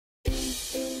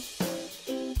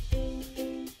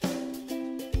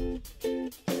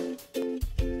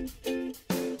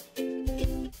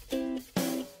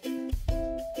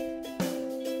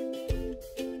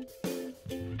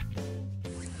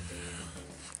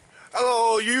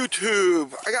Hello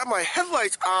YouTube, I got my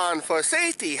headlights on for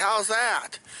safety. How's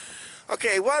that?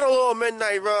 Okay, we're on a little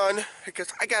midnight run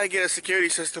because I gotta get a security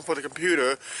system for the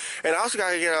computer, and I also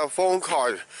gotta get a phone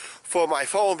card for my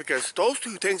phone because those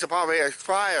two things will probably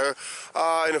expire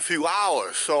in a few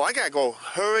hours. So I gotta go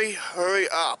hurry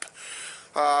up.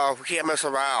 We can't mess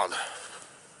around.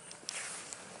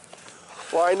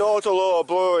 Well, I know it's a little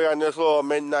blurry on this little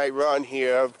midnight run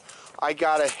here. I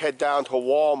gotta head down to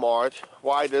Walmart.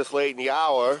 Why this late in the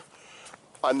hour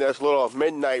on this little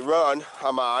midnight run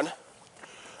I'm on?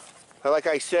 Like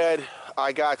I said,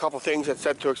 I got a couple things that's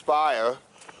set to expire.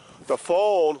 The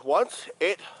phone, once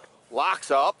it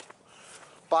locks up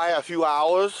by a few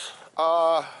hours,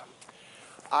 I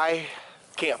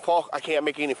can't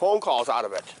make any phone calls out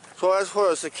of it. So as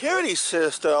for a security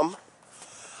system,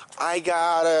 I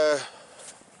gotta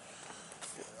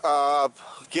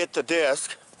get the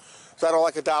disc. So I don't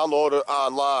like to download it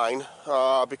online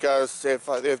because if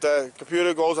the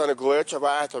computer goes on a glitch, if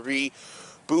I have to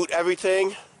reboot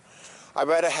everything, I'd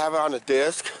rather have it on a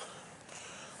disk,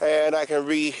 and I can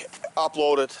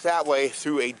re-upload it that way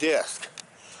through a disk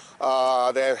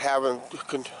than having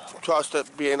trust it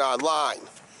being online.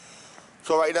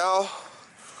 So right now,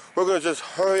 we're going to just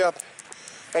hurry up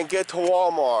and get to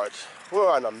Walmart.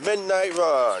 We're on a midnight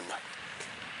run.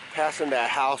 Passing that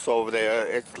house over there,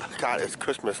 it's got its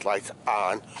Christmas lights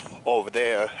on over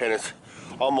there, and it's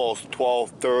almost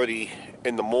 12:30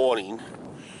 in the morning.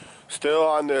 Still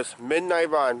on this midnight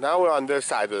run. Now we're on this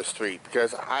side of the street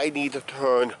because I need to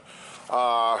turn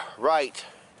right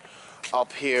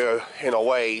up here in a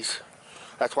ways.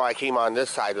 That's why I came on this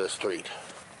side of the street.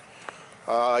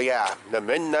 Yeah, the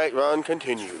midnight run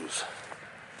continues.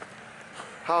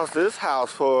 How's this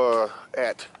house for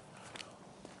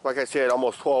like I said,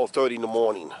 almost 12:30 in the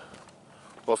morning.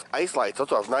 Those ice lights,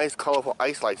 those are nice colorful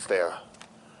ice lights there.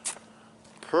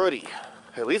 Pretty.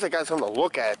 At least I got something to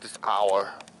look at this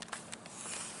hour.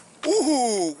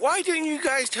 Ooh, why didn't you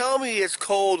guys tell me it's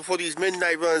cold for these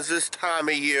midnight runs this time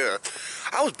of year?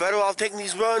 I was better off taking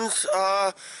these runs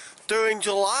during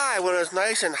July when it's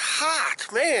nice and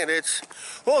hot. Man, it's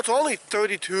only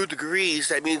 32 degrees.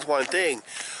 That means one thing.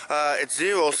 It's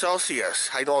 0 Celsius.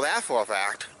 I know that for a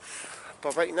fact.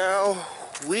 But right now,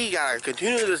 we gotta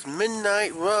continue this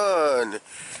midnight run.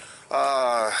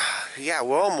 Yeah,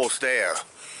 we're almost there.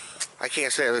 I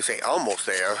can't say almost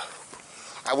there.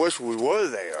 I wish we were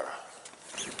there.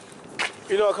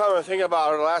 You know, come to think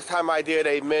about it, the last time I did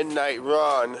a midnight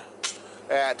run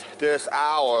at this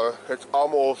hour, it's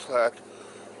almost at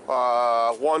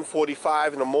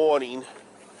 1:45 in the morning.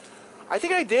 I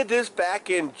think I did this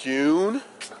back in June,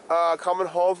 coming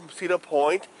home from Cedar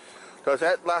Point. Does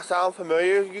that sound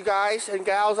familiar, you guys and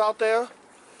gals out there?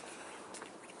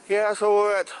 Yeah, so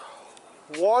we're at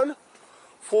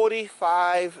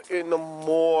 1:45 in the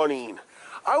morning.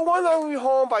 I want to be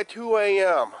home by 2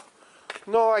 a.m.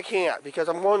 No, I can't because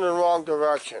I'm going in the wrong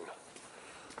direction.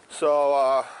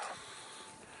 So,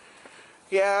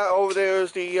 yeah, over there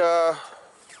is the,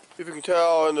 if you can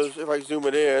tell, and if I zoom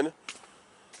it in,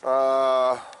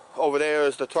 over there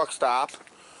is the truck stop.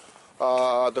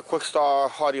 The Quick Star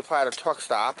Hearty Platter truck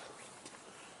stop,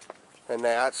 and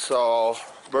that. So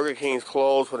Burger King's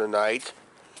closed for the night,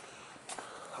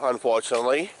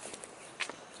 unfortunately,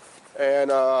 and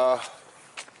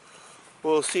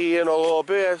we'll see in a little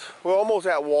bit. We're almost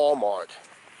at Walmart.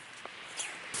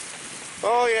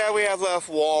 Oh yeah, we have left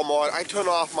Walmart. I turned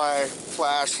off my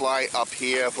flashlight up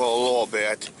here for a little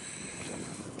bit.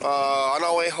 On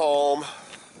our way home.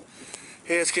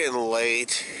 It's getting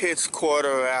late. It's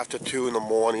 2:15 in the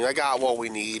morning. I got what we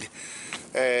need,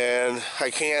 and I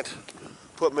can't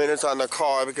put minutes on the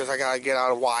car because I gotta get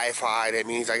on Wi-Fi. That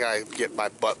means I gotta get my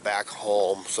butt back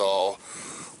home. So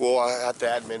we'll have to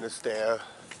add minutes there,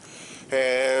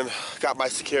 and got my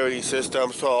security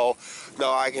system. So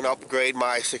now I can upgrade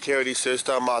my security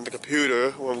system on the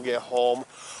computer when we get home.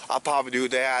 I'll probably do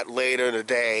that later in the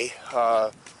day.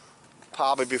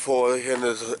 Probably before the end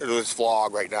of this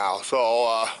vlog right now.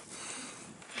 So,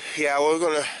 yeah, we're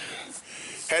gonna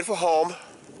head for home.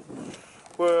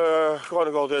 We're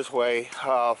gonna go this way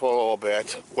for a little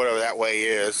bit, whatever that way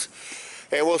is,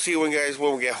 and we'll see you guys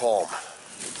when we get home.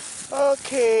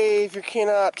 Okay, if you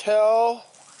cannot tell,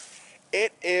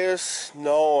 it is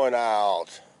snowing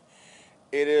out.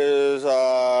 It is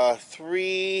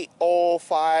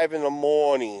 3:05 in the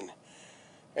morning,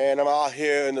 and I'm out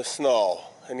here in the snow.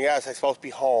 And yes, I'm supposed to be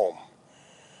home.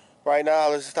 Right now,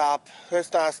 let's not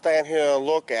stand here and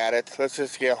look at it. Let's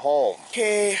just get home.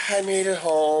 Okay, I made it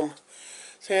home.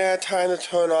 So yeah, time to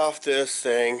turn off this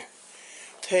thing.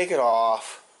 Take it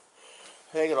off.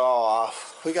 Take it all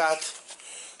off. We got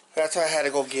That's what I had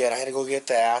to go get. I had to go get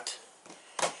that.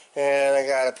 And I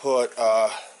gotta put,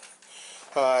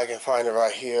 I can find it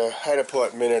right here. I had to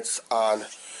put minutes on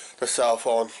the cell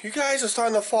phone. You guys are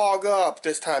starting to fog up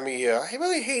this time of year. I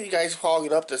really hate you guys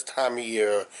fogging up this time of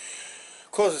year.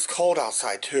 Of course, it's cold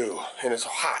outside too, and it's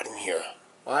hot in here.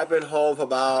 I've been home for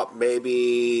about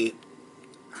maybe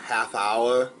half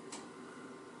hour.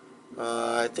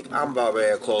 I think I'm about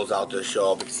ready to close out this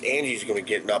show because Angie's going to be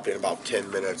getting up in about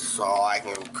 10 minutes, so I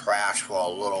can crash for a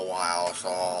little while, so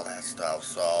all that stuff.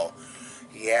 So,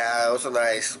 yeah, it was a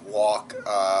nice walk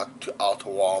out to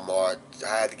Walmart.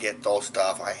 I had to get those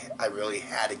stuff. I really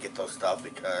had to get those stuff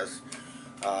because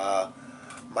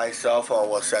my cell phone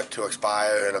was set to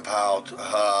expire in about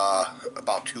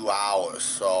 2 hours,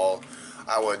 so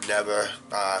I would never,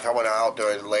 if I went out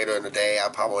during later in the day, I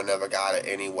probably would never got it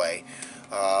anyway.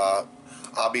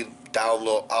 I'll be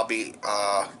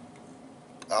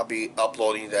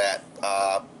uploading that.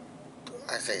 I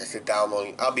said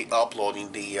downloading. I'll be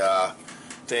uploading the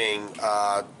thing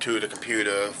to the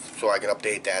computer so I can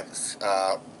update that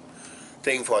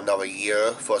thing for another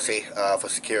year for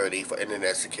security, for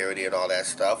internet security and all that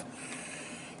stuff.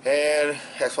 And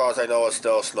as far as I know, it's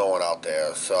still snowing out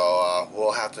there, so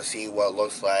we'll have to see what it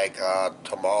looks like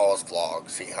tomorrow's vlog,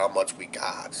 see how much we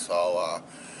got. So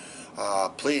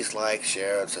please like,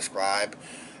 share, and subscribe,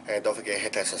 and don't forget to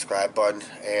hit that subscribe button.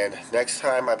 And next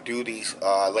time I do these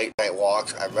late night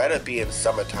walks, I'd rather be in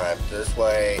summertime. This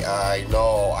way I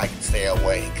know I can stay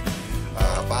awake.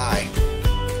 Bye.